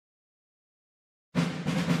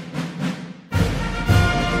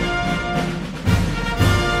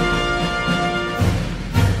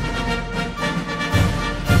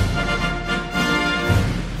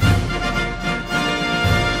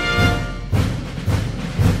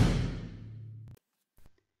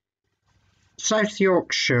South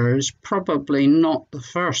Yorkshire is probably not the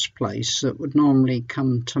first place that would normally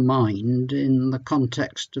come to mind in the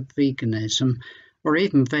context of veganism, or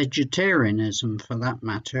even vegetarianism for that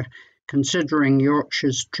matter, considering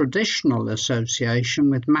Yorkshire's traditional association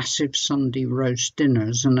with massive Sunday roast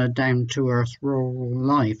dinners and a down-to-earth rural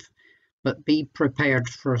life. But be prepared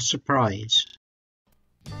for a surprise.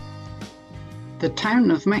 The town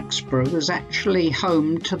of Mexborough was actually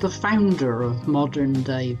home to the founder of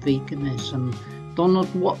modern-day veganism,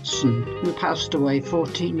 Donald Watson, who passed away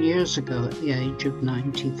 14 years ago at the age of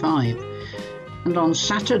 95. And on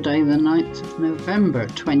Saturday the 9th of November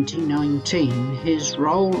 2019, his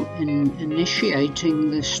role in initiating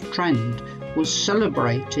this trend was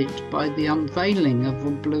celebrated by the unveiling of a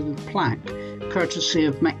blue plaque, courtesy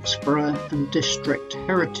of Mexborough and District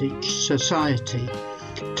Heritage Society,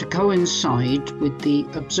 to coincide with the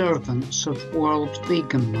observance of World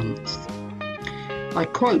Vegan Month. I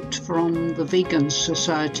quote from the Vegan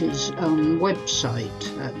Society's own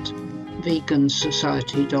website at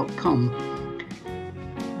vegansociety.com.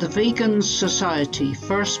 The Vegan Society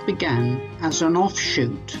first began as an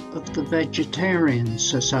offshoot of the Vegetarian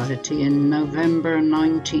Society in November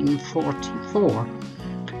 1944,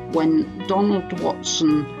 when Donald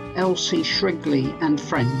Watson, Elsie Shrigley and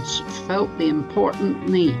friends felt the important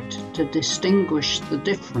need to distinguish the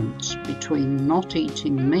difference between not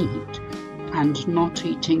eating meat and not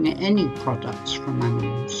eating any products from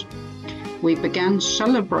animals. We began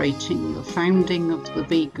celebrating the founding of the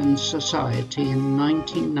Vegan Society in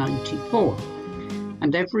 1994,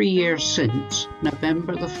 and every year since,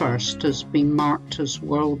 November the 1st has been marked as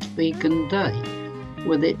World Vegan Day,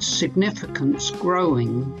 with its significance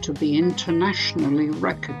growing to be internationally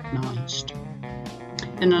recognised.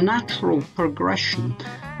 In a natural progression,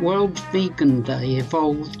 World Vegan Day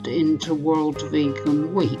evolved into World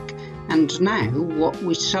Vegan Week, and now what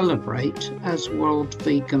we celebrate as World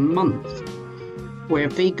Vegan Month, where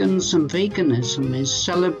vegans and veganism is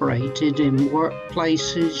celebrated in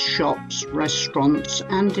workplaces, shops, restaurants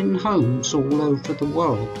and in homes all over the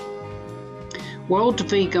world. World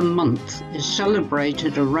Vegan Month is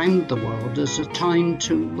celebrated around the world as a time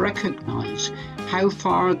to recognise how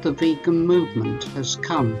far the vegan movement has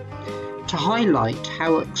come, to highlight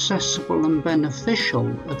how accessible and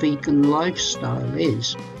beneficial a vegan lifestyle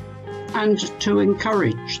is, and to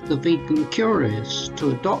encourage the vegan curious to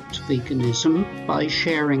adopt veganism by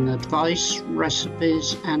sharing advice,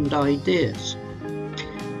 recipes and ideas.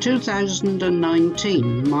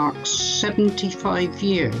 2019 marks 75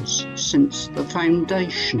 years since the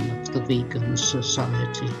foundation of the Vegan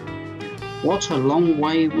Society. What a long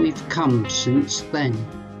way we've come since then."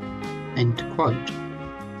 End quote.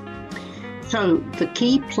 So the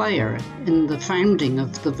key player in the founding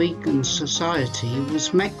of the Vegan Society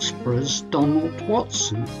was Mexborough's Donald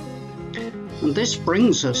Watson. And this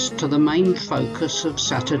brings us to the main focus of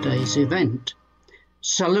Saturday's event,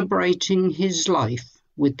 celebrating his life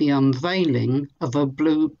with the unveiling of a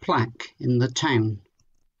blue plaque in the town.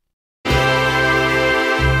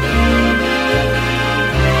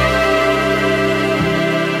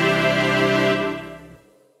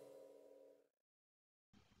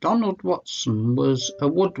 Donald Watson was a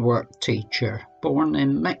woodwork teacher born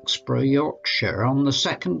in Mexborough, Yorkshire on the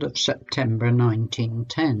 2nd of September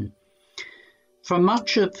 1910. For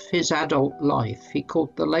much of his adult life, he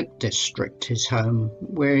called the Lake District his home,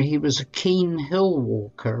 where he was a keen hill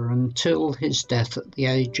walker until his death at the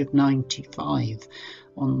age of 95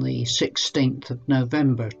 on the 16th of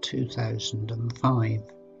November 2005.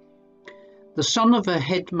 The son of a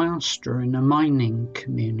headmaster in a mining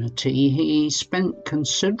community, he spent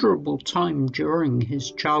considerable time during his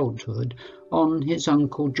childhood on his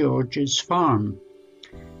Uncle George's farm.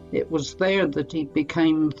 It was there that he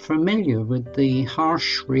became familiar with the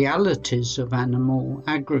harsh realities of animal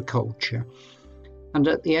agriculture, and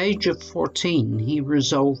at the age of 14 he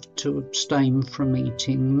resolved to abstain from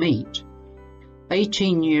eating meat.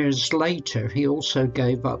 18 years later he also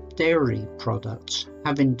gave up dairy products,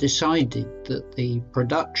 having decided that the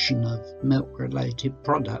production of milk-related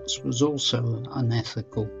products was also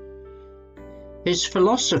unethical. His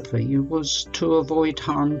philosophy was to avoid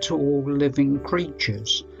harm to all living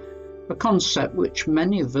creatures, a concept which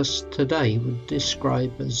many of us today would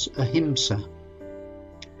describe as ahimsa.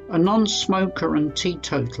 A non-smoker and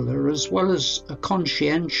teetotaler, as well as a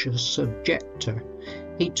conscientious objector,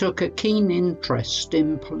 he took a keen interest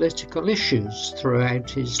in political issues throughout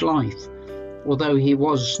his life, although he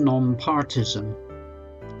was non-partisan.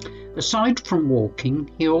 Aside from walking,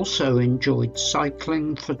 he also enjoyed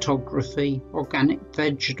cycling, photography, organic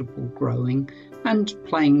vegetable growing, and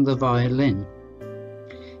playing the violin.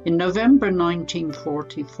 In November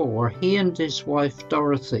 1944, he and his wife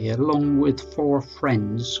Dorothy, along with 4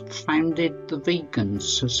 friends, founded the Vegan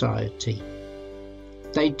Society.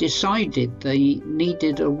 They decided they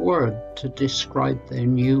needed a word to describe their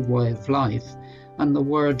new way of life, and the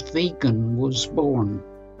word vegan was born.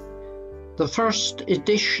 The first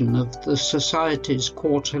edition of the Society's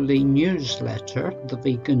quarterly newsletter, the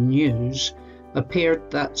Vegan News, appeared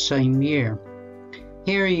that same year.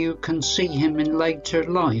 Here you can see him in later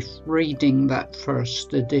life reading that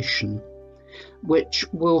first edition, which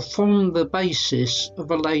will form the basis of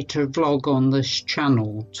a later vlog on this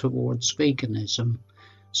channel towards veganism,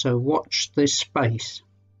 so watch this space.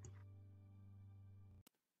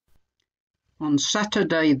 On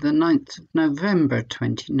Saturday the 9th of November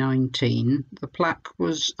 2019, the plaque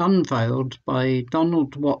was unveiled by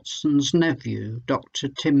Donald Watson's nephew, Dr.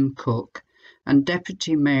 Tim Cook, and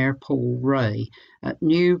Deputy Mayor Paul Ray at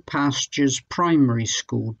New Pastures Primary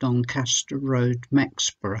School, Doncaster Road,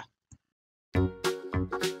 Mexborough.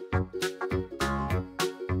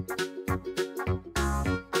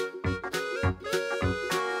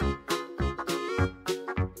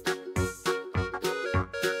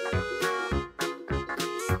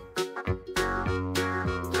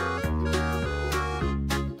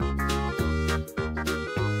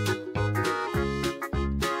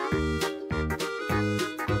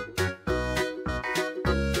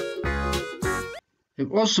 It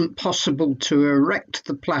wasn't possible to erect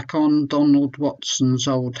the plaque on Donald Watson's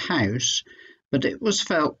old house, but it was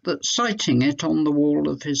felt that siting it on the wall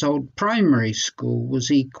of his old primary school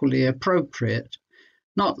was equally appropriate,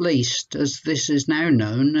 not least as this is now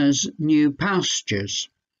known as New Pastures.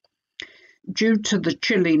 Due to the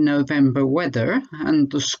chilly November weather and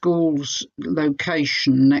the school's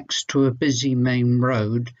location next to a busy main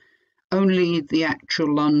road, only the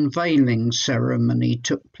actual unveiling ceremony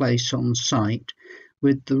took place on site,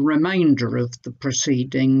 with the remainder of the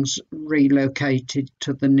proceedings relocated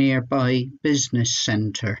to the nearby business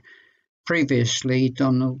centre, previously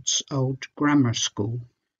Donald's old grammar school.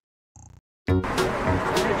 All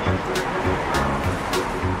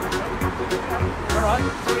right.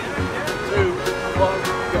 3, 2,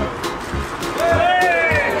 1, go.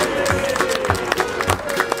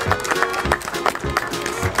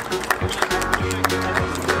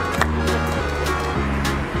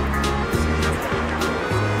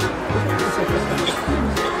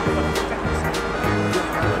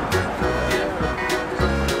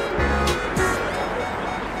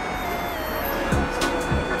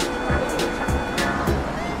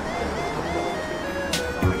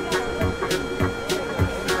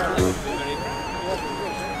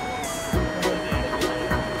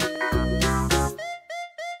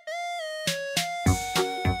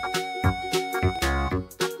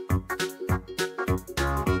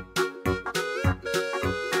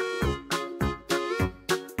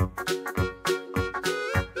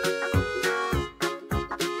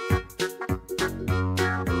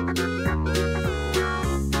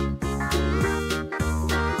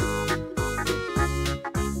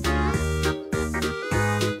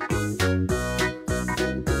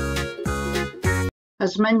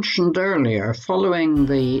 As mentioned earlier, following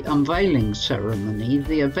the unveiling ceremony,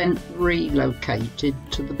 the event relocated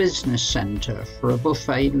to the business centre for a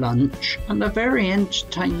buffet lunch and a very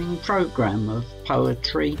entertaining programme of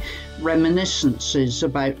poetry, reminiscences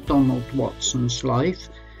about Donald Watson's life,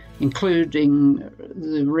 including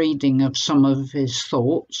the reading of some of his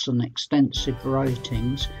thoughts and extensive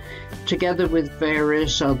writings, together with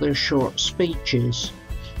various other short speeches.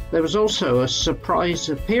 There was also a surprise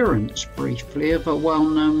appearance briefly of a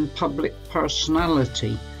well-known public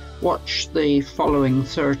personality. Watch the following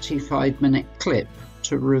 35-minute clip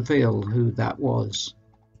to reveal who that was.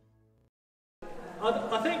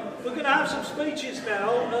 I think we're going to have some speeches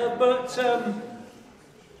now, but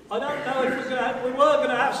I don't know if we were going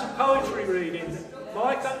to have some poetry reading.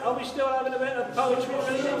 Mike, are we still having a bit of poetry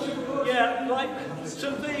reading? Yeah, like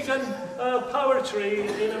some vegan poetry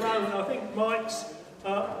in a moment. I think Mike's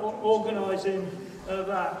organising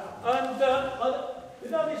that. And we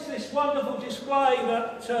noticed this wonderful display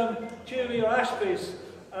that Julia Ashby's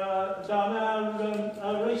done,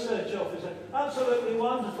 our research officer. Absolutely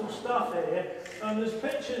wonderful stuff here. And there's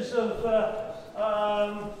pictures of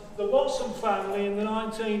the Watson family in the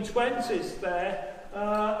 1920s there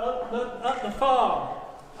at the farm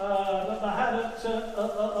that they had at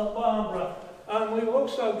Barbara. And we've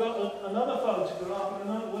also got another photograph, I don't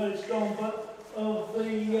know where it's gone, but of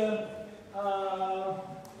the,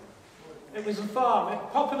 it was a farm, a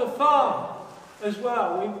popular farm as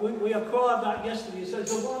well. We acquired that yesterday, so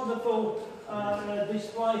it's a wonderful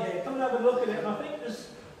display here. Come and have a look at it. And I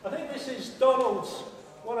think this is Donald's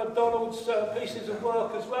one of Donald's pieces of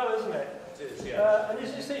work as well, isn't it? It is, yeah. And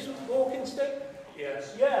is this his walking stick?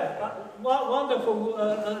 Yes. Yeah, wonderful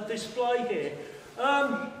display here.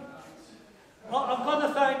 I'm going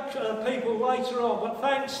to thank people later on, but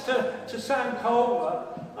thanks to Sam Colbert,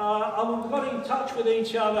 we got in touch with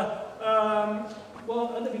each other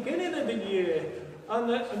well, at the beginning of the year,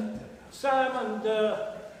 and Sam and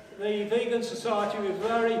the Vegan Society were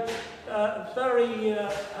very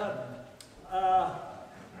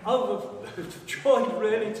overjoyed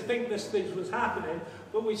really to think this thing was happening,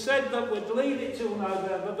 but we said that we'd leave it till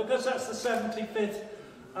November because that's the 75th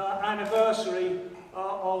anniversary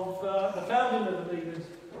of the founding of the Vegan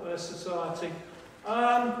Society.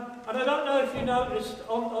 And I don't know if you noticed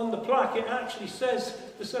on the plaque it actually says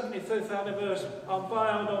the 75th anniversary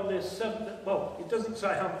unveiled on this 7th, well, it doesn't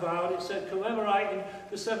say unveiled, it said commemorating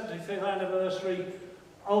the 75th anniversary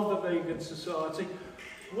of the Vegan Society.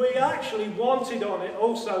 We actually wanted on it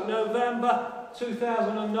also November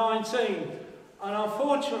 2019, and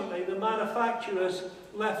unfortunately the manufacturers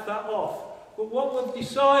left that off. But what we've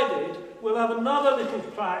decided, we'll have another little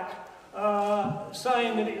plaque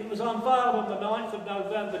saying that it was unveiled on the 9th of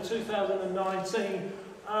November 2019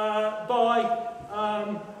 by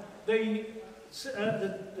the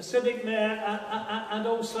Civic Mayor and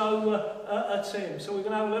also a Tim. So we're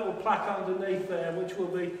going to have a little plaque underneath there, which will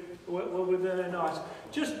be very nice.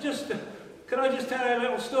 Can I just tell you a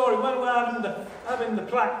little story? When we were having the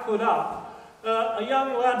plaque put up, a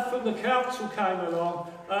young lad from the council came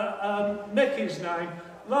along, Nick his name,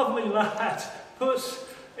 lovely lad,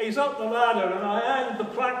 he's up the ladder and I hand the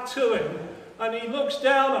plaque to him and he looks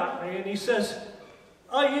down at me and he says,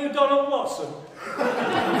 "Are you Donald Watson?"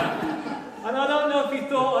 And I don't know if he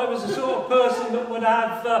thought I was the sort of person that would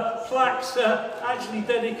have plaques actually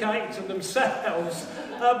dedicated to themselves.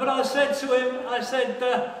 But I said to him,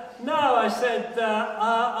 no, I said,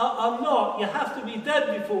 I'm not. You have to be dead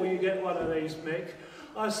before you get one of these, Mick.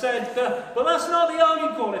 I said, but that's not the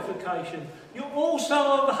only qualification. You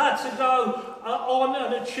also have had to go on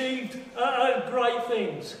and achieved great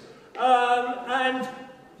things. And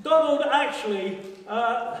Donald actually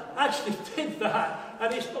did that.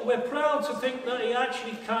 And we're proud to think that he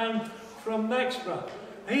actually came from Mexborough.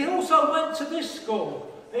 He also went to this school.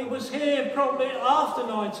 He was here probably after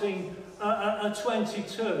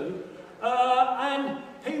 1922, and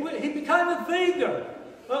he became a vegan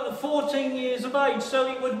at 14 years of age. So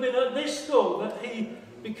it would have been at this school that he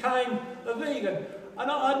became a vegan. And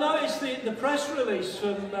I noticed the press release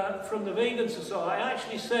from the Vegan Society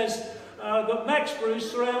actually says that Mexborough is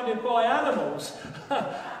surrounded by animals.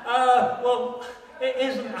 Well, it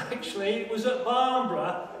isn't actually. It was at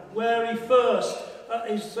Barnborough where he first, at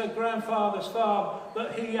his grandfather's farm,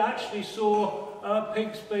 that he actually saw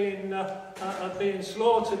pigs being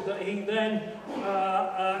slaughtered, that he then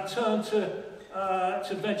turned to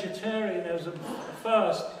vegetarianism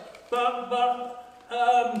first. But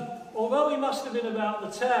although he must have been about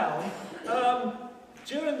the town,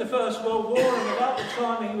 during the First World War and about the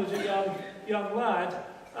time he was a young lad,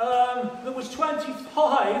 there was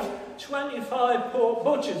 25 pork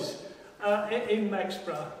butchers in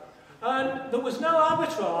Mexborough. And there was no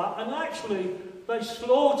abattoir, and actually they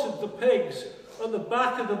slaughtered the pigs at the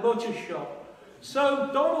back of the butcher shop. So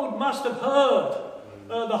Donald must have heard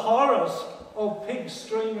the horrors of pigs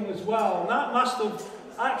streaming as well, and that must have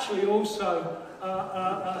actually also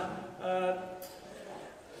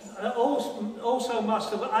must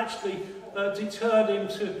have actually deterred him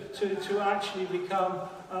to actually become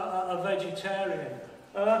a vegetarian.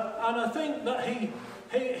 And I think that he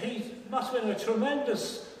must have been a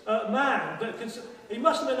tremendous man, because he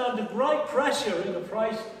must have been under great pressure in a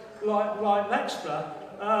place like Mexborough,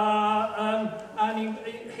 and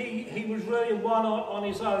he was really one on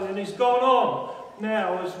his own, and he's gone on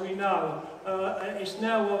now, as we know. It's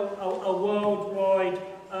now a worldwide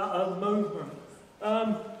movement.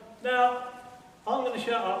 Now, I'm going to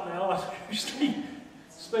shut up now. I usually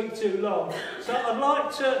speak too long. So I'd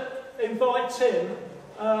like to invite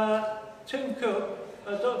Tim Cook,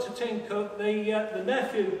 Dr. Tim Cook, the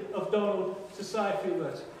nephew of Donald, to say a few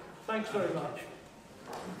words. Thanks very much.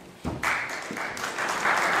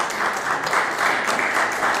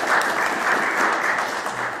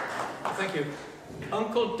 Thank you.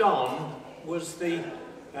 Uncle Don was the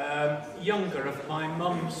younger of my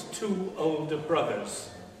mum's two older brothers.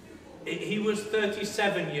 He was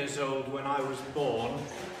 37 years old when I was born,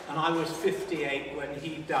 and I was 58 when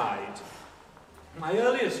he died. My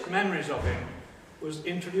earliest memories of him was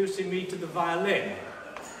introducing me to the violin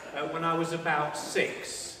when I was about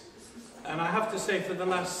 6. And I have to say, for the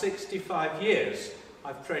last 65 years,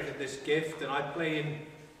 I've treasured this gift, and I play in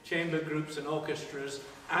chamber groups and orchestras,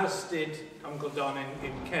 as did Uncle Don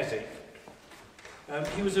in Keswick.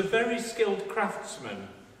 He was a very skilled craftsman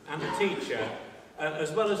and a teacher,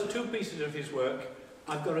 as well as 2 pieces of his work.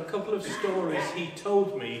 I've got a couple of stories he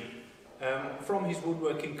told me from his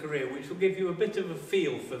woodworking career, which will give you a bit of a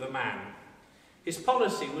feel for the man. His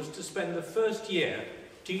policy was to spend the first year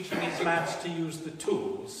teaching his lads to use the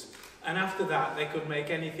tools, and after that they could make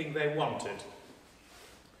anything they wanted.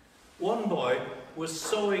 One boy was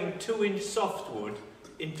sawing 2-inch softwood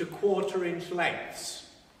into 1/4-inch lengths,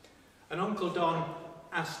 and Uncle Don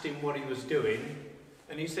asked him what he was doing,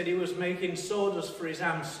 and he said he was making sawdust for his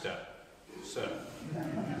hamster, sir.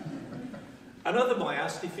 Another boy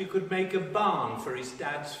asked if he could make a barn for his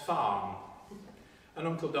dad's farm, and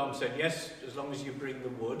Uncle Don said yes, as long as you bring the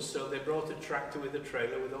wood. So they brought a tractor with a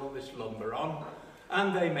trailer with all this lumber on,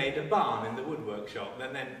 and they made a barn in the woodwork shop,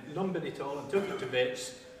 and then lumbered it all and took it to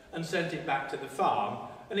bits and sent it back to the farm,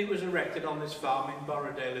 and it was erected on this farm in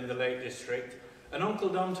Borrowdale in the Lake District. And Uncle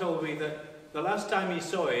Don told me that the last time he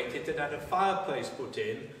saw it, it had had a fireplace put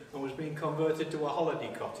in and was being converted to a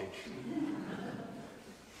holiday cottage.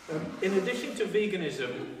 In addition to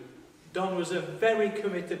veganism, Don was a very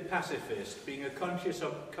committed pacifist, being a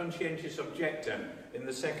conscientious objector in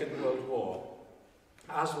the Second World War,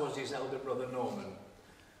 as was his elder brother Norman.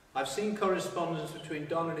 I've seen correspondence between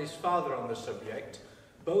Don and his father on the subject,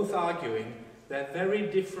 both arguing their very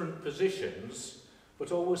different positions,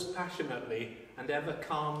 but always passionately and ever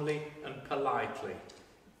calmly and politely.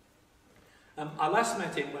 I last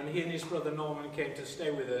met him when he and his brother Norman came to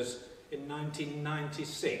stay with us in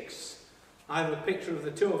 1996. I have a picture of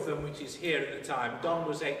the 2 of them, which is here at the time. Don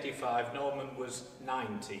was 85, Norman was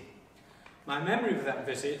 90. My memory of that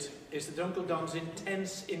visit is that Uncle Don's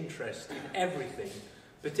intense interest in everything,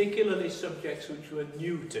 particularly subjects which were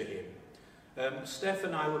new to him. Steph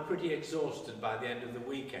and I were pretty exhausted by the end of the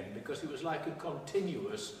weekend, because it was like a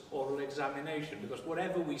continuous oral examination, because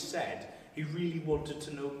whatever we said, he really wanted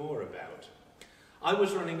to know more about. I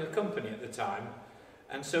was running a company at the time,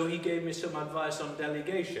 and so he gave me some advice on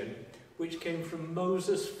delegation, which came from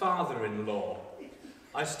Moses' father-in-law.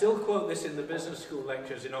 I still quote this in the business school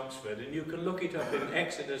lectures in Oxford, and you can look it up in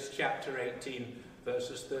Exodus chapter 18,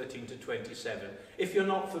 verses 13 to 27. If you're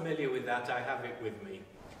not familiar with that, I have it with me.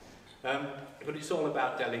 But it's all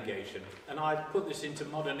about delegation. And I put this into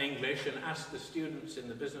modern English and asked the students in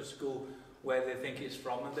the business school where they think it's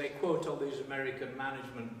from, and they quote all these American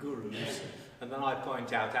management gurus, and then I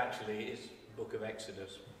point out actually it's the book of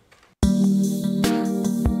Exodus.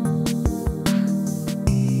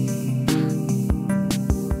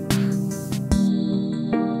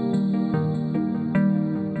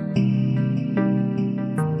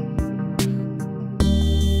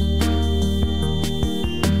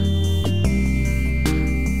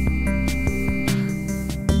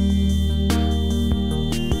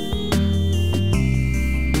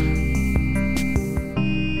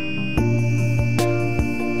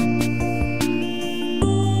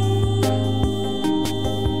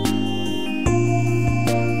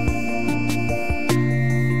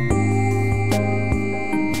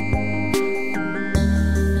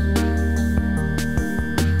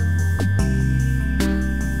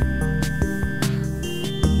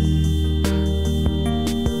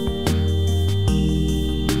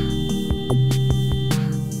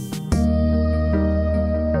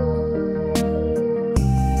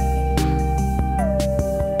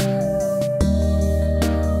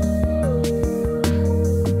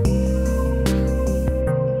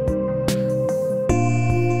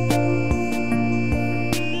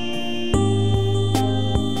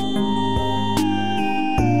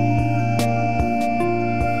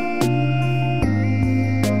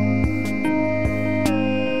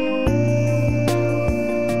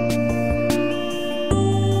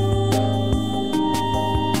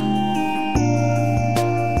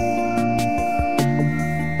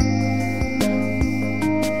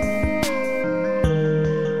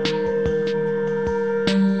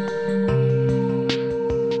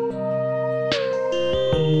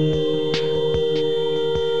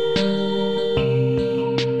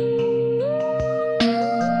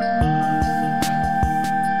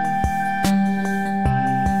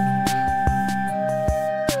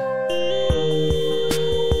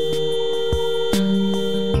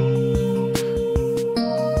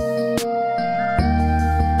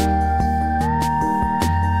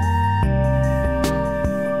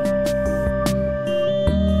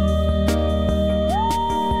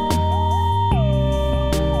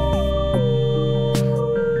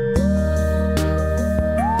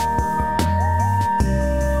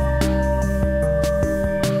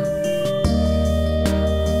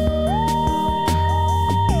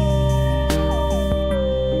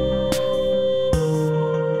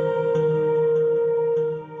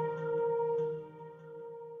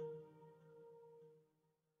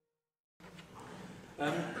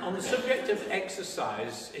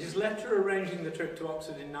 emphasise, his letter arranging the trip to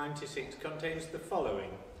Oxford in '96 contains the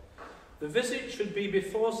following. The visit should be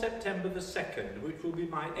before September the 2nd, which will be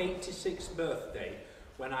my 86th birthday,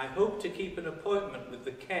 when I hope to keep an appointment with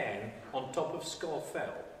the cairn on top of Scaw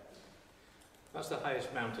Fell. That's the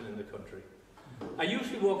highest mountain in the country. I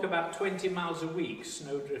usually walk about 20 miles a week,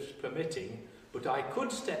 snowdrifts permitting, but I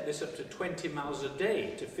could step this up to 20 miles a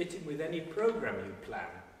day to fit in with any programme you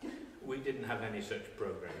plan. We didn't have any such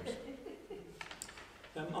programmes.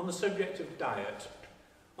 On the subject of diet,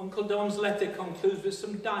 Uncle Don's letter concludes with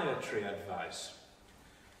some dietary advice.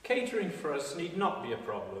 Catering for us need not be a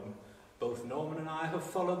problem. Both Norman and I have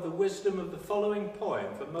followed the wisdom of the following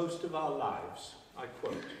poem for most of our lives. I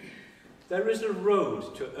quote, "There is a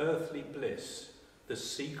road to earthly bliss. The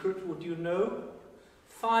secret would you know?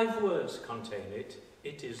 5 words contain it.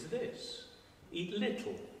 It is this: eat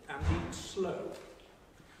little and eat slow.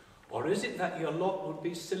 Or is it that your lot would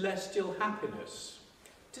be celestial happiness?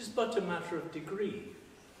 'Tis but a matter of degree.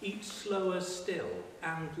 Eat slower still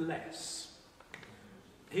and less."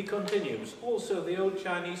 He continues, also the old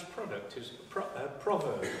Chinese proverb is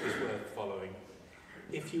worth following.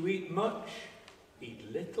 If you eat much, eat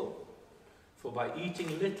little. For by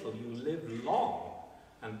eating little you live long,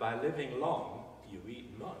 and by living long you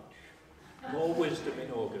eat much. More wisdom in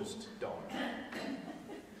August, Don.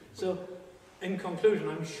 So, in conclusion,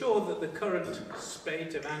 I'm sure that the current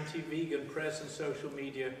spate of anti-vegan press and social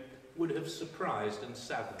media would have surprised and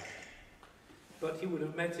saddened. But he would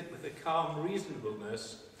have met it with a calm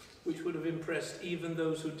reasonableness which would have impressed even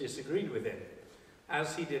those who disagreed with him,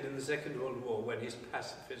 as he did in the Second World War when his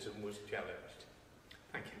pacifism was challenged.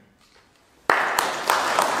 Thank you.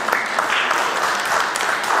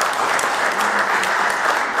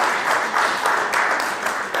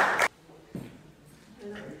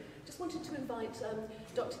 Just wanted to invite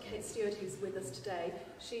Dr. Kate Stewart, who's with us today.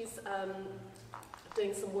 She's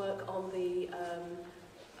doing some work on the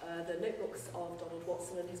notebooks of Donald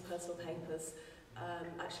Watson and his personal papers,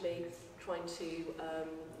 actually trying to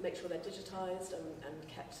make sure they're digitised and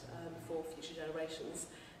kept for future generations.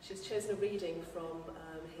 She's chosen a reading from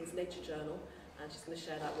his Nature Journal, and she's going to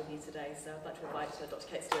share that with you today. So I'd like to invite Dr.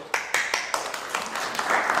 Kate Stewart.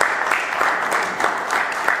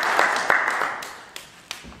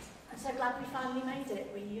 I'm so glad we finally made it.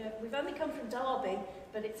 We've only come from Derby,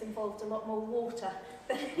 but it's involved a lot more water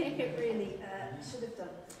than it really should have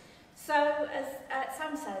done. So, as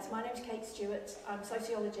Sam says, my name's Kate Stewart. I'm a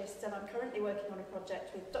sociologist, and I'm currently working on a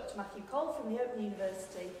project with Dr. Matthew Cole from the Open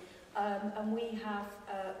University, and we have,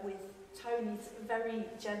 with Tony's very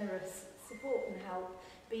generous support and help,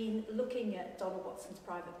 been looking at Donald Watson's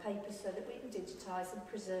private papers so that we can digitise and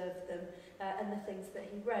preserve them and the things that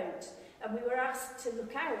he wrote. And we were asked to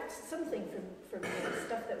look out something from the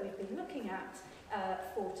stuff that we've been looking at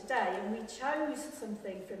for today, and we chose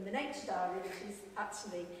something from the Nature Diary, which is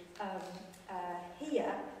actually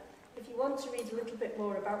here. If you want to read a little bit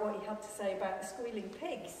more about what he had to say about the squealing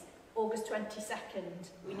pigs, August 22nd,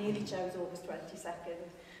 we nearly chose August 22nd,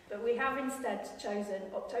 but we have instead chosen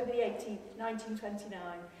October the 18th,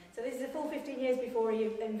 1929. So this is a full 15 years before he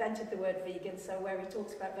invented the word vegan, so where he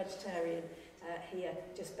talks about vegetarian here,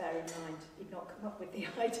 just bear in mind, he'd not come up with the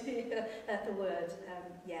idea, the word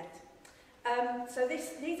yet. So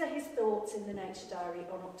these are his thoughts in the Nature Diary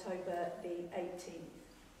on October the 18th.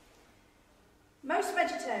 Most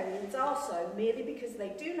vegetarians are so merely because they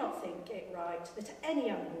do not think it right that any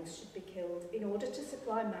animals should be killed in order to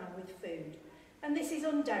supply man with food, and this is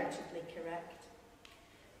undoubtedly correct.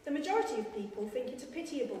 The majority of people think it a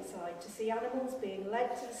pitiable sight to see animals being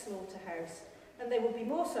led to the slaughterhouse, and they will be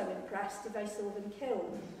more so impressed if they saw them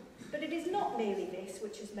killed. But it is not merely this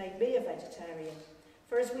which has made me a vegetarian.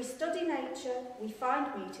 For as we study nature, we find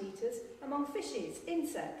meat-eaters among fishes,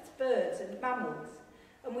 insects, birds and mammals,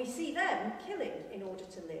 and we see them killing in order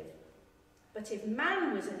to live. But if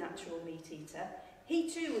man was a natural meat-eater, he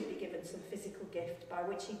too would be given some physical gift by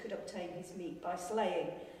which he could obtain his meat by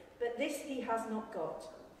slaying, but this he has not got.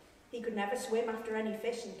 He could never swim after any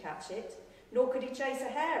fish and catch it, nor could he chase a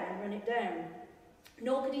hare and run it down,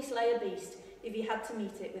 nor could he slay a beast if he had to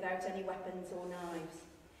meet it without any weapons or knives.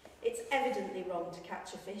 It's evidently wrong to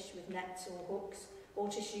catch a fish with nets or hooks, or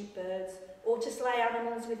to shoot birds, or to slay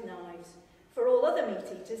animals with knives. For all other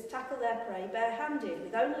meat-eaters tackle their prey bare-handed,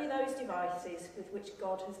 with only those devices with which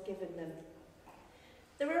God has given them.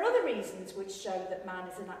 There are other reasons which show that man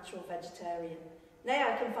is a natural vegetarian. Nay,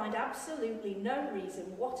 I can find absolutely no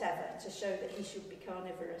reason whatever to show that he should be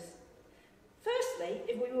carnivorous. Firstly,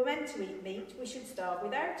 if we were meant to eat meat, we should starve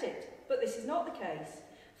without it, but this is not the case.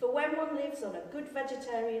 For when one lives on a good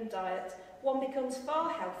vegetarian diet, one becomes far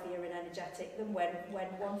healthier and energetic than when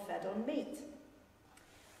one fed on meat.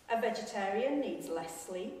 A vegetarian needs less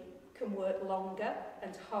sleep, can work longer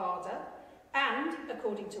and harder, and,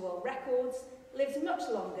 according to world records, lives much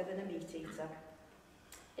longer than a meat eater.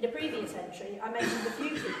 In a previous entry, I mentioned a few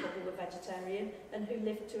people who were vegetarian and who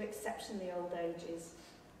lived to exceptionally old ages.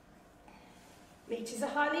 Meat is a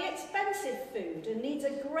highly expensive food and needs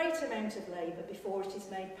a great amount of labour before it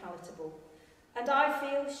is made palatable. And I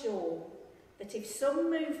feel sure that if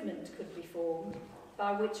some movement could be formed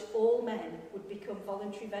by which all men would become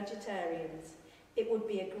voluntary vegetarians, it would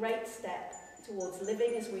be a great step towards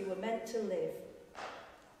living as we were meant to live,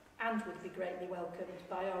 and would be greatly welcomed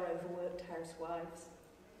by our overworked housewives.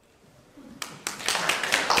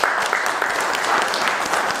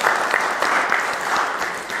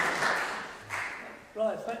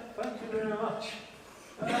 Right, thank you very much.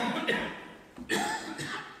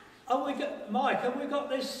 Mike, have we got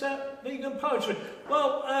this vegan poetry?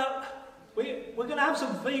 Well, we're going to have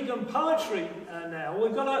some vegan poetry now.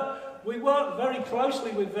 We work very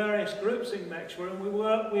closely with various groups in Mexborough, and we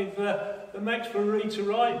work with the Mexborough Read to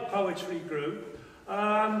Write poetry group.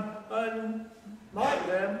 And Mike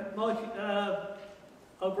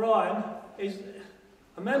O'Brien is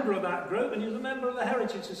a member of that group, and he's a member of the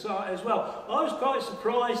Heritage Society as well. I was quite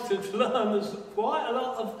surprised to learn there's quite a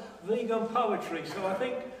lot of vegan poetry, so I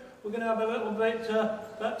think we're going to have a little bit,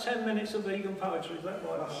 about 10 minutes of vegan poetry. Is that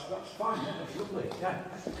right? That's fine, that's lovely, yeah.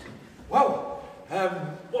 Wow,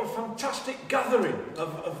 what a fantastic gathering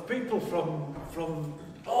of people from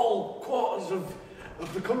all quarters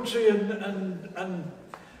of the country and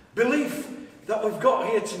belief that we've got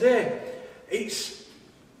here today.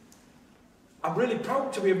 I'm really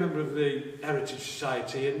proud to be a member of the Heritage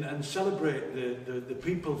Society and celebrate the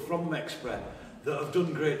people from Mexborough that have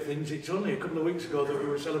done great things. It's only a couple of weeks ago that we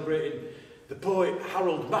were celebrating the poet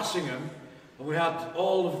Harold Massingham, and we had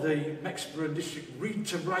all of the Mexborough District Read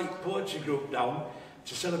to Write poetry group down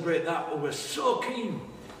to celebrate that. We were so keen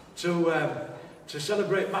to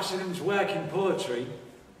celebrate Massingham's work in poetry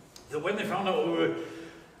that when they found out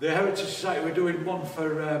the Heritage Society were doing one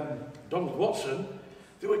for Donald Watson,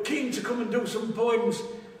 they were keen to come and do some poems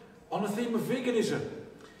on a theme of veganism.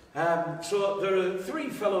 So there are 3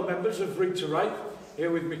 fellow members of Read to Write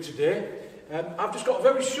here with me today. I've just got a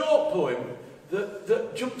very short poem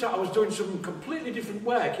that jumped out. I was doing some completely different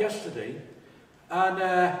work yesterday, and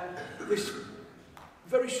this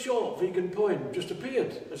very short vegan poem just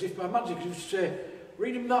appeared as if by magic. You just say,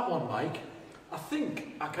 read him that one, Mike. I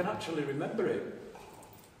think I can actually remember it.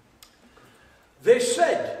 They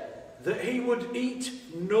said that he would eat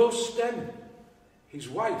no stem. His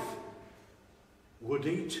wife would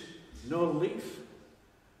eat no leaf.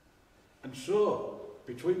 And so,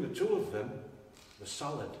 between the two of them, the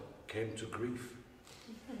salad came to grief.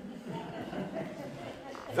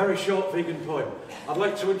 Very short vegan poem. I'd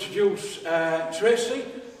like to introduce Tracy,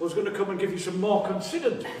 who's going to come and give you some more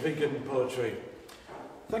considered vegan poetry.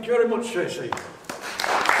 Thank you very much, Tracy.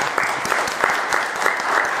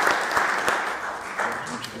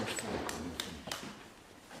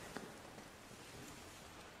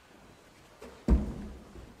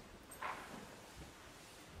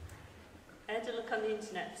 I had a look on the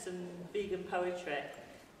internet for some vegan poetry,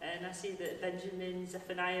 and I see that Benjamin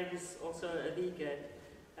Zephaniah is also a vegan,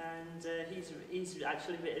 and he's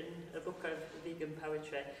actually written a book of vegan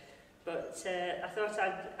poetry. But I thought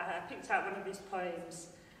I picked out one of his poems,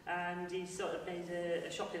 and he sort of made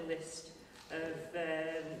a shopping list of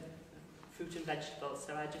fruit and vegetables,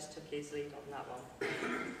 so I just took his lead on that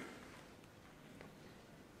one.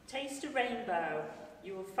 Taste a rainbow.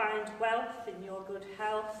 You will find wealth in your good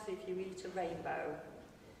health if you eat a rainbow.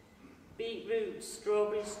 Beetroot,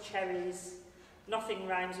 strawberries, cherries, nothing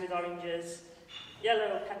rhymes with oranges,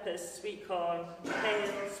 yellow peppers, sweet corn,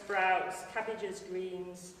 kale, sprouts, cabbages,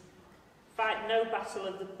 greens. Fight no battle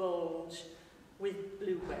of the bulge with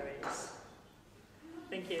blueberries.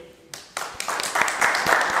 Thank you.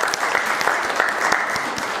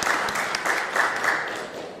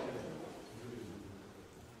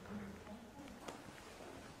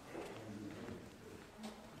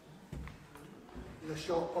 A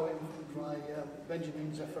short poem by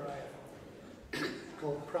Benjamin Zephaniah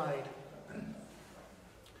called Pride.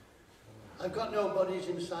 I've got no bodies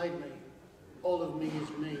inside me, all of me is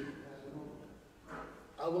me.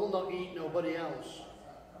 I will not eat nobody else,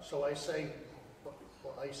 so I say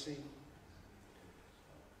what I see.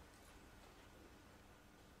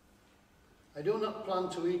 I do not plan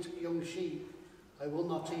to eat young sheep, I will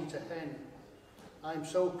not eat a hen. I am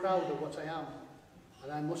so proud of what I am,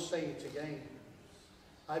 and I must say it again.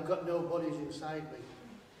 I've got no bodies inside me.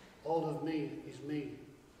 All of me is me.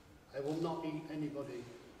 I will not eat anybody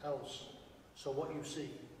else. So what you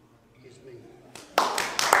see is me.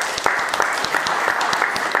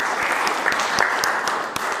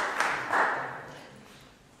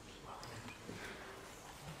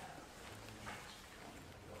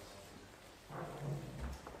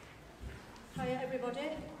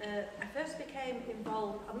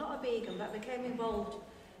 became involved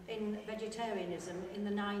in vegetarianism in the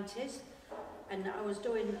 90s, and I was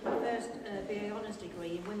doing my first BA Honours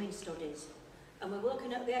degree in Women's Studies, and we were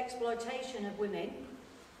looking at the exploitation of women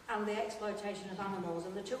and the exploitation of animals,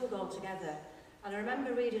 and the two go together. And I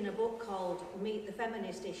remember reading a book called Meet the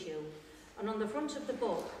Feminist Issue, and on the front of the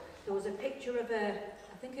book there was a picture of I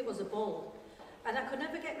think it was a bull, and I could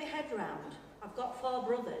never get my head round. I've got 4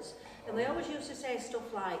 brothers, and they always used to say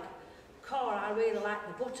stuff like, Cora, I really like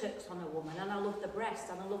the buttocks on a woman, and I love the breast,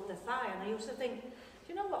 and I love the thigh, and I used to think, do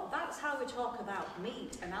you know what, that's how we talk about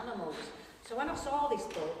meat and animals. So when I saw this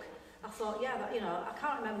book, I thought, yeah, that, you know, I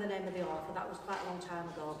can't remember the name of the author, that was quite a long time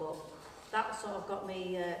ago, but that sort of got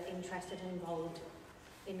me interested and involved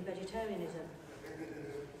in vegetarianism.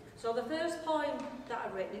 So the first poem that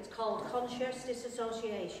I've written, it's called Conscious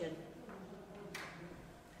Disassociation.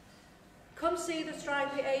 Come see the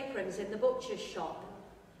stripy aprons in the butcher's shop.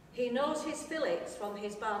 He knows his fillets from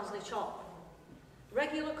his Barnsley chop.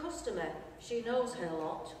 Regular customer, she knows her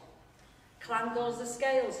lot. Clang goes the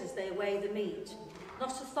scales as they weigh the meat.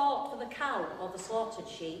 Not a thought for the cow or the slaughtered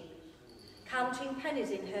sheep. Counting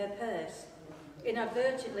pennies in her purse,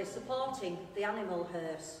 inadvertently supporting the animal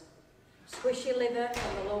hearse. Squishy liver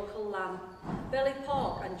from the local lamb, belly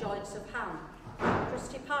pork and joints of ham,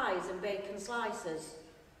 crusty pies and bacon slices,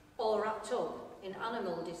 all wrapped up in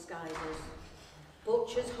animal disguises.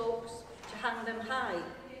 Butcher's hooks to hang them high,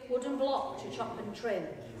 wooden block to chop and trim,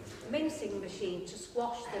 mincing machine to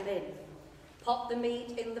squash them in, pop the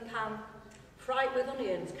meat in the pan, fry it with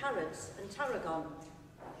onions, carrots and tarragon.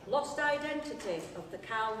 Lost identity of the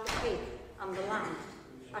cow, the pig and the lamb,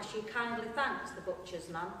 as she kindly thanks the butcher's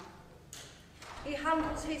man. He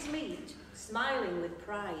handles his meat, smiling with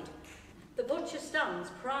pride. The butcher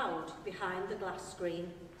stands proud behind the glass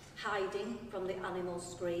screen, hiding from the animal's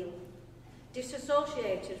scream,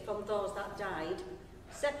 disassociated from those that died,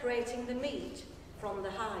 separating the meat from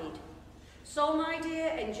the hide. So, my dear,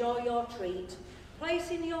 enjoy your treat. Place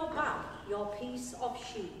in your bag your piece of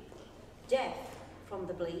sheep. Death from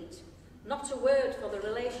the bleat. Not a word for the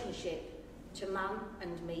relationship to man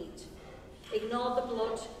and meat. Ignore the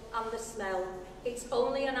blood and the smell. It's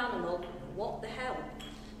only an animal. What the hell?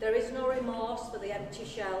 There is no remorse for the empty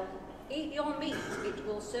shell. Eat your meat, it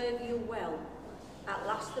will serve you well. At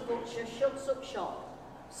last the butcher shuts up shop,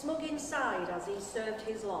 smug inside as he served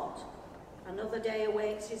his lot. Another day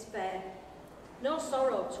awaits his fare. No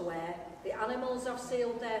sorrow to wear, the animals have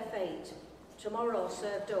sealed their fate. Tomorrow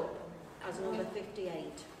served up as number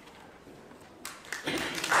 58. This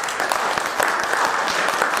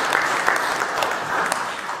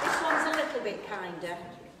one's a little bit kinder,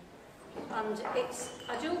 and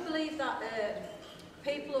I do believe that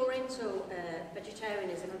people who are into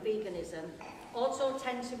vegetarianism and veganism also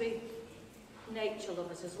tend to be nature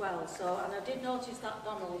lovers as well. So, and I did notice that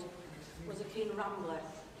Donald was a keen rambler.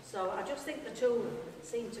 So I just think the two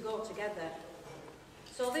seem to go together.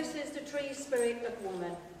 So this is the tree spirit of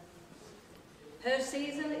woman. Her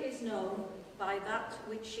season is known by that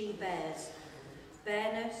which she bears.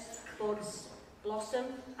 Bareness, buds, blossom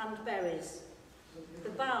and berries. The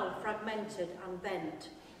bough fragmented and bent.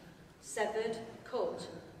 Severed, cut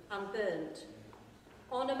and burnt.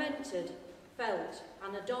 Ornamented, felt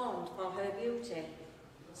and adorned for her beauty,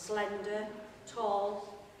 slender,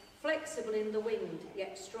 tall, flexible in the wind,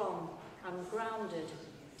 yet strong and grounded,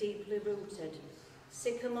 deeply rooted.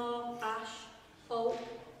 Sycamore, ash, oak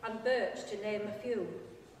and birch, to name a few,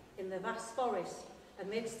 in the vast forest,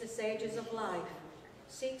 amidst the sages of life,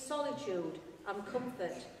 seek solitude and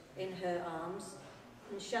comfort in her arms,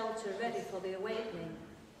 and shelter ready for the awakening.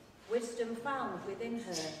 Wisdom found within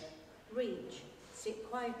her, reach, sit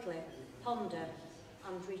quietly, ponder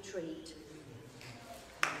and retreat.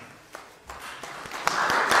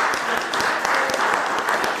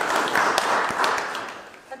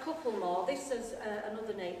 A couple more. This is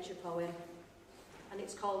another nature poem, and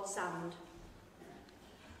it's called Sand.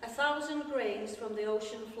 1,000 grains from the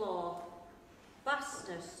ocean floor,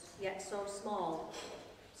 vastness yet so small,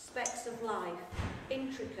 specks of life,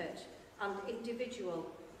 intricate and individual,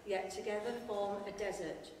 yet together form a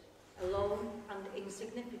desert, alone and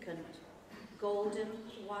insignificant, golden,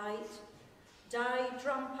 white, dyed,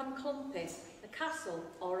 damp and clumpy, a castle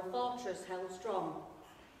or a fortress held strong,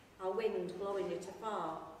 a wind blowing it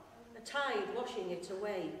afar, a tide washing it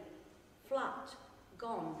away, flat,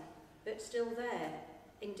 gone, but still there,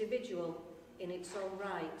 individual in its own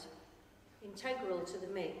right, integral to the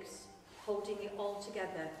mix, holding it all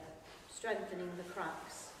together, strengthening the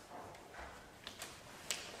cracks.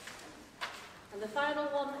 And the final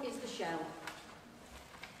one is the shell.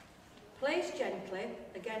 Placed gently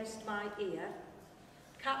against my ear,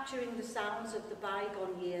 capturing the sounds of the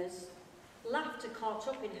bygone years, laughter caught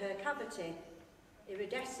up in her cavity,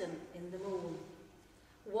 iridescent in the moon,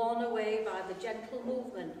 worn away by the gentle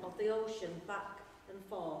movement of the ocean back and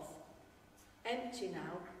forth. Empty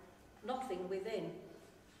now, nothing within.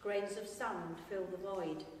 Grains of sand fill the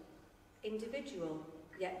void. Individual,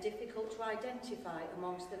 yet difficult to identify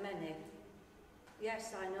amongst the many.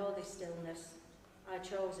 Yes, I know this stillness. I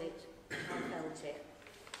chose it. I felt it.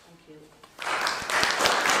 Thank you.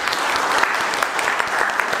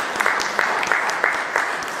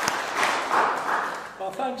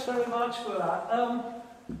 Well, thanks very much for that.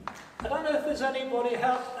 I don't know if there's anybody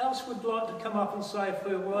else would like to come up and say a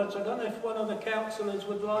few words. I don't know if one of the councillors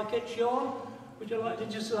would like it. Sean, would you like to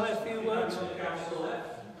just say a few words?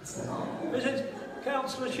 This is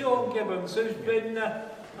Councillor Sean Gibbons, who's been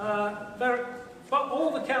all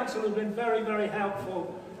the council have been very, very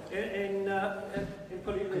helpful in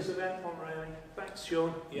putting this event on, really. Thanks,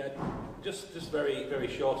 Sean. Yeah, just very, very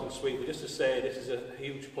short and sweet, but just to say this is a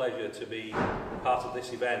huge pleasure to be part of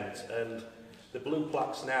this event, and the Blue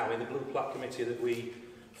Plaques now, in the Blue Plaque Committee that we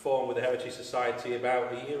formed with the Heritage Society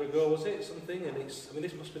about a year ago, was it, something? And it's, I mean,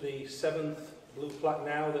 this must be the 7th Blue Plaque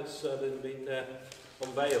now that's been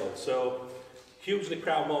unveiled. So, hugely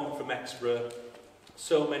proud moment for Mexborough.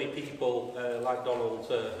 So many people, like Donald,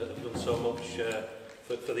 have done so much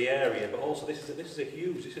for the area, but also this is a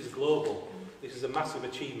global, this is a massive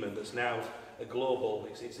achievement that's now a global,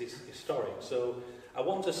 it's historic. So I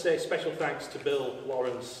want to say special thanks to Bill,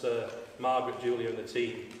 Lawrence, Margaret, Julia and the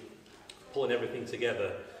team pulling everything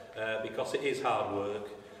together, because it is hard work,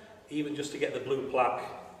 even just to get the Blue Plaque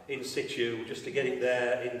in situ, just to get it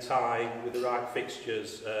there in time with the right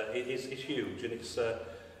fixtures, it's huge, and it's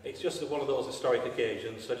just one of those historic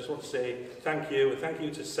occasions. So I just want to say thank you, and thank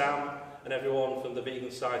you to Sam and everyone from the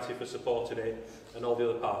Vegan Society for supporting it, and all the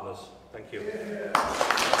other partners. Thank you.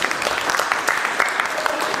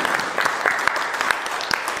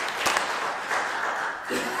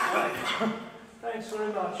 Thanks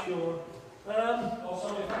very much, Sean.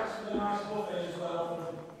 Also, thanks for the nice buffet as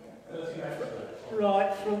well from 30 Mexborough.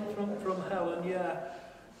 Right, from Helen, yeah.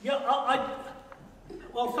 Yeah,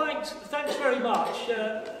 well, thanks very much.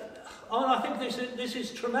 I think this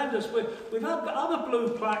is tremendous. We've had other Blue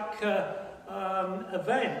Plaque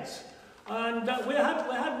events, and we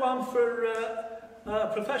had one for a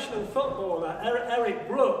professional footballer, Eric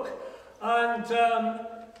Brook, and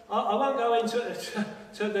I won't go into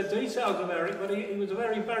the details of Eric, but he was a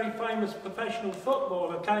very, very famous professional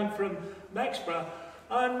footballer, came from Mexborough,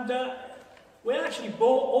 and we actually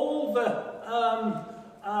brought all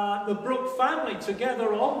the Brook family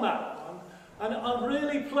together on that one, and I'm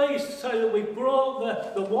really pleased to say that we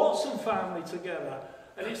brought the Watson family together,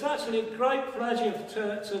 and it's actually a great pleasure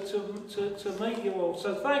to meet you all.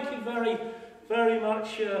 So thank you very, very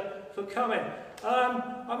much for coming.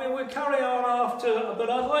 I mean, we'll carry on after, but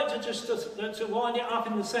I'd like to just to wind it up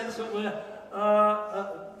in the sense that we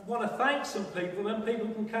want to thank some people, then people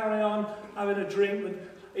can carry on having a drink.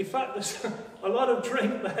 In fact, there's a lot of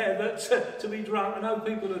drink there that, to be drunk. I know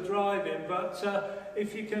people are driving, but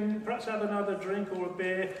if you can perhaps have another drink or a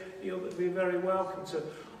beer, you'll be very welcome to.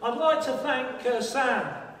 I'd like to thank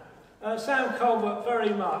Sam Colbert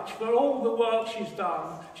very much for all the work she's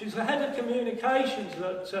done. She's the head of communications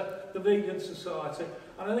at the Vegan Society,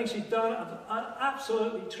 and I think she's done an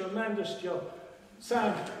absolutely tremendous job.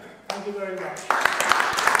 Sam, thank you very much.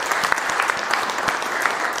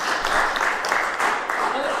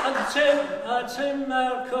 And Tim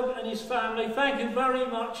Cook and his family, thank you very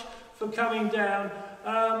much for coming down.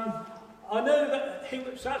 I know that he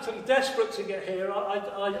was absolutely desperate to get here.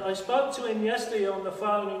 I spoke to him yesterday on the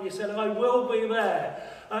phone and he said, I will be there.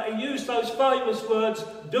 He used those famous words,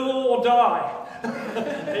 do or die.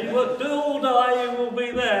 He will do or die, he will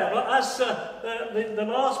be there. But as the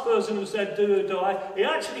last person who said do or die, he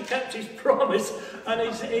actually kept his promise, and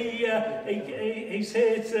he's here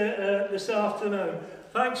this afternoon.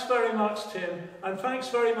 Thanks very much, Tim, and thanks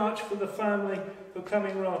very much for the family for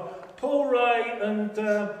coming round. Paul Ray and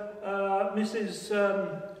Mrs.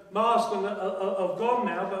 Marsden have gone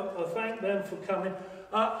now, but I thank them for coming.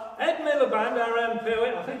 Ed Miliband, our MP,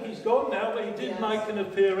 I think he's gone now, but he did make an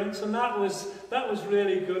appearance, and that was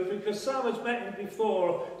really good, because Sam has met him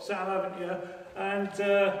before, Sam, haven't you? And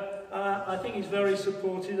I think he's very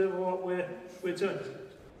supportive of what we're doing.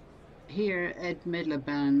 Here, Ed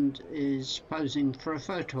Miliband is posing for a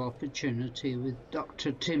photo opportunity with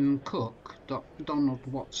Dr. Tim Cook, Donald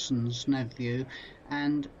Watson's nephew,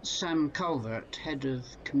 and Sam Colbert, Head of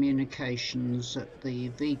Communications at the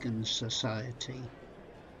Vegan Society.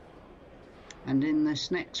 And in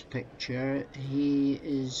this next picture, he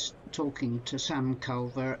is talking to Sam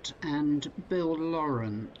Calvert and Bill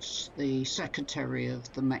Lawrence, the Secretary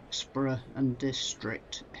of the Mexborough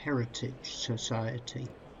District Heritage Society.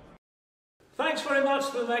 Thanks very much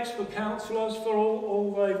to the Mexborough councillors for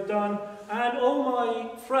all they've done, and all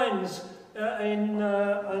my friends and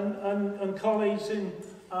colleagues in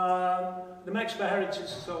the Mexborough Heritage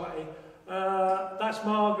Society. That's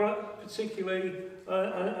Margaret particularly,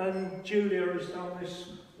 and Julia has done this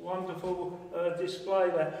wonderful display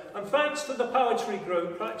there. And thanks to the poetry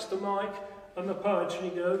group, thanks to Mike and the poetry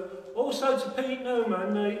group, also to Pete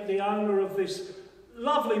Newman, the owner of this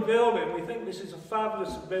lovely building. We think this is a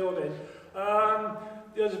fabulous building.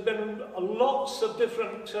 There's been lots of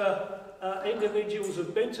different individuals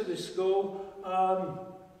who've been to this school.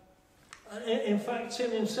 In fact, Tim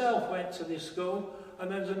himself went to this school, and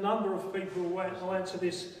there's a number of people who went to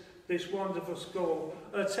this wonderful school.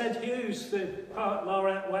 Ted Hughes, the poet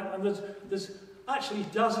laureate, went, and there's actually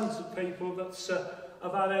dozens of people that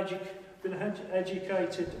have been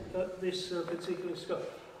educated at this particular school.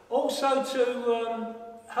 Also to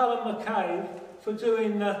Helen McCabe for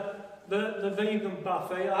doing the vegan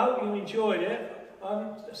buffet. I hope you enjoyed it. I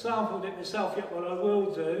haven't sampled it myself yet, but I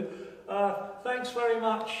will do. Thanks very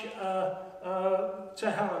much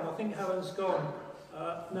to Helen. I think Helen's gone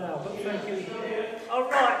now, but thank you. All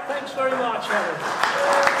right, thanks very much, Helen.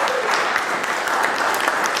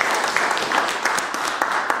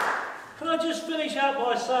 Can I just finish out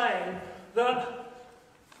by saying that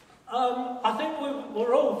I think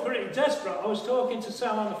we're all pretty desperate. I was talking to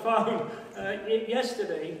Sam on the phone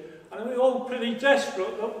yesterday, and we were all pretty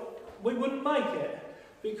desperate that we wouldn't make it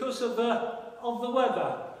because of the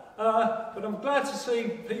weather. But I'm glad to see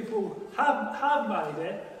people have made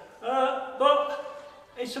it. But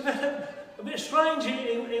it's a bit strange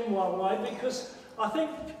in one way, because I think,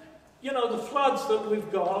 you know, the floods that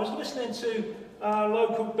we've got. I was listening to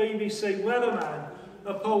local BBC weatherman,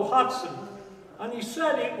 Paul Hudson, and he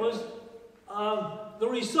said it was the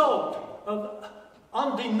result of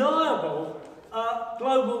undeniable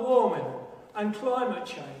global warming and climate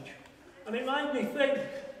change. And it made me think,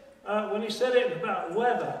 when he said it about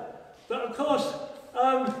weather, that of course,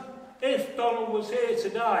 if Donald was here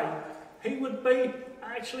today, he would be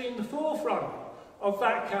actually in the forefront of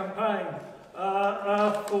that campaign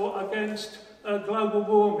against global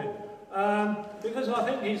warming. Because I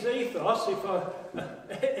think his ethos,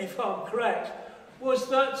 if I'm correct, was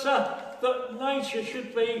that nature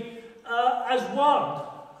should be as one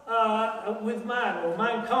with man, or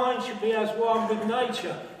mankind should be as one with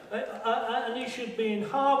nature, and he should be in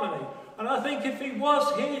harmony. And I think if he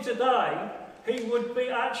was here today, he would be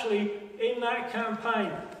actually in that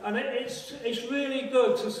campaign. And it's really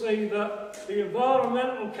good to see that the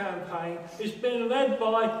environmental campaign is being led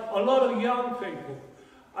by a lot of young people.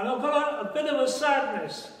 And I've got a bit of a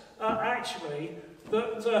sadness, actually,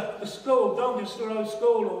 that the school, Doncaster Road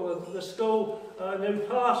School, or the school New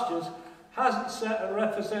Pastures, hasn't sent a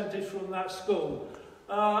representative from that school.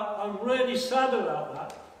 I'm really sad about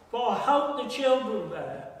that, but I hope the children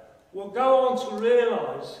there will go on to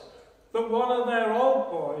realise that one of their old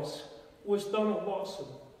boys was Donald Watson.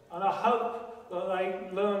 And I hope that they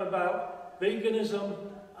learn about veganism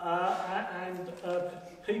and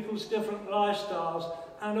people's different lifestyles,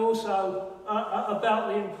 and also about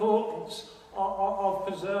the importance of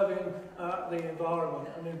preserving the environment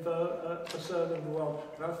and preserving the world.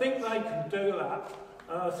 And I think they can do that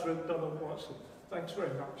through Donald Watson. Thanks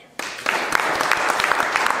very much.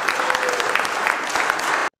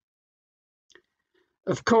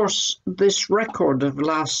 Of course, this record of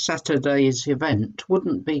last Saturday's event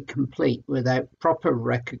wouldn't be complete without proper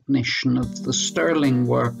recognition of the sterling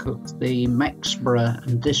work of the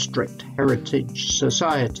Mexborough District Heritage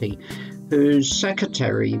Society, whose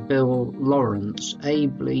secretary, Bill Lawrence,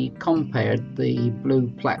 ably compared the Blue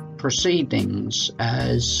Plaque proceedings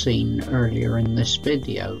as seen earlier in this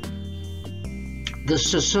video. The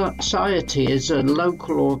Society is a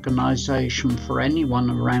local organisation for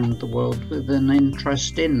anyone around the world with an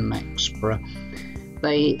interest in Mexborough.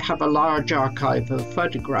 They have a large archive of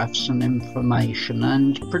photographs and information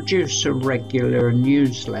and produce a regular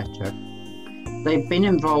newsletter. They've been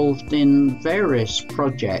involved in various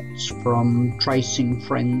projects, from tracing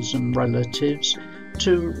friends and relatives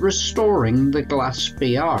to restoring the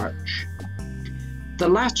Glaspie Arch. The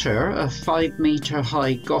latter, a 5-metre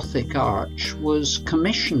high Gothic arch, was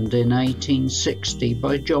commissioned in 1860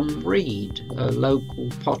 by John Reed, a local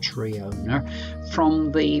pottery owner,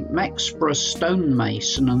 from the Mexborough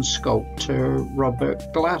stonemason and sculptor Robert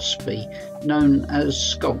Glaspie, known as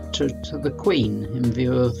Sculptor to the Queen, in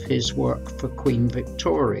view of his work for Queen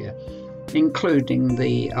Victoria, including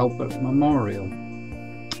the Albert Memorial.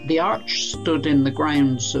 The arch stood in the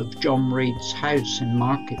grounds of John Reed's house in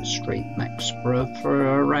Market Street, Mexborough, for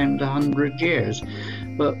around 100 years,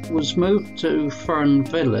 but was moved to Fern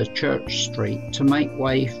Villa, Church Street, to make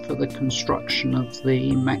way for the construction of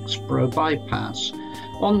the Mexborough bypass,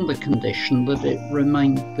 on the condition that it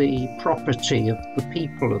remained the property of the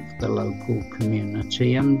people of the local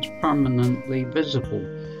community and permanently visible.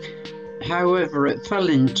 However, it fell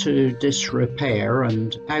into disrepair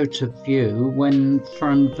and out of view when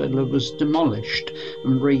Fern Villa was demolished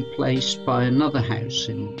and replaced by another house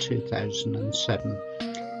in 2007.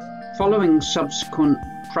 Following subsequent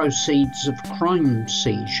proceeds of crime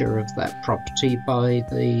seizure of that property by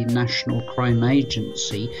the National Crime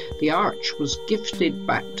Agency, the arch was gifted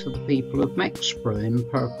back to the people of Mexborough in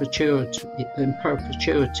perpetuity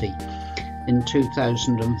in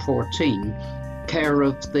 2014, care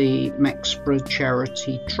of the Mexborough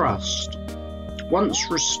Charity Trust. Once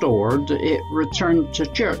restored, it returned to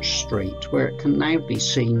Church Street, where it can now be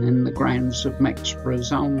seen in the grounds of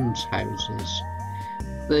Mexborough's almshouses.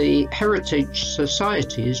 The Heritage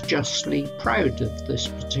Society is justly proud of this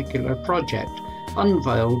particular project,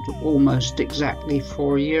 unveiled almost exactly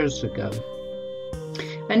 4 years ago.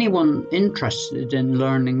 Anyone interested in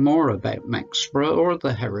learning more about Mexborough or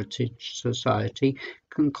the Heritage Society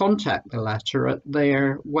can contact the latter at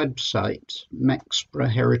their website,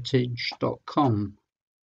 mexboroughheritage.com.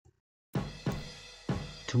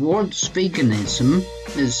 Towards Veganism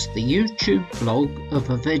is the YouTube blog of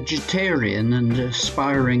a vegetarian and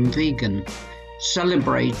aspiring vegan,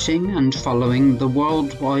 celebrating and following the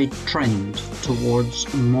worldwide trend towards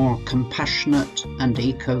a more compassionate and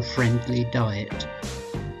eco-friendly diet.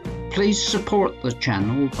 Please support the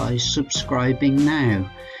channel by subscribing now,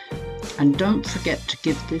 and don't forget to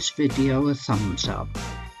give this video a thumbs up.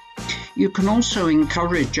 You can also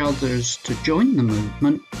encourage others to join the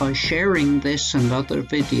movement by sharing this and other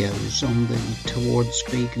videos on the Towards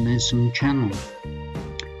Veganism channel.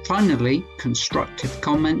 Finally, constructive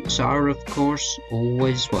comments are, of course,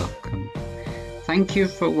 always welcome. Thank you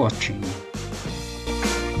for watching.